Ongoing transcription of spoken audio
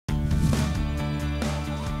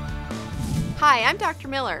Hi, I'm Dr.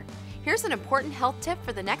 Miller. Here's an important health tip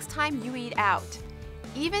for the next time you eat out.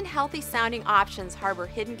 Even healthy sounding options harbor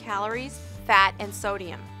hidden calories, fat, and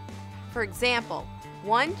sodium. For example,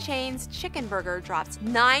 one chain's chicken burger drops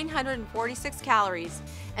 946 calories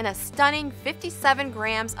and a stunning 57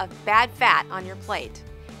 grams of bad fat on your plate.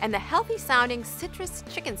 And the healthy sounding citrus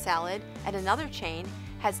chicken salad at another chain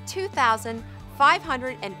has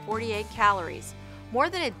 2,548 calories,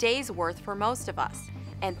 more than a day's worth for most of us,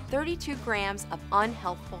 and 32 grams of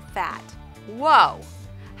unhealthful fat. Whoa!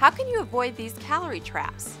 How can you avoid these calorie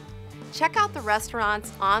traps? Check out the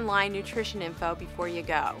restaurant's online nutrition info before you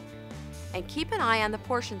go. And keep an eye on the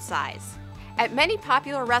portion size. At many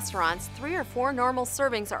popular restaurants, 3 or 4 normal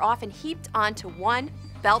servings are often heaped onto one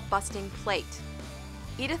belt-busting plate.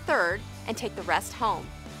 Eat a third and take the rest home.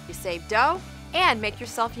 You save dough and make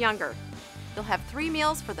yourself younger. You'll have 3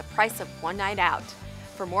 meals for the price of one night out.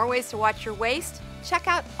 For more ways to watch your waist, check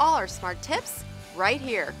out all our smart tips right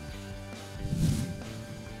here.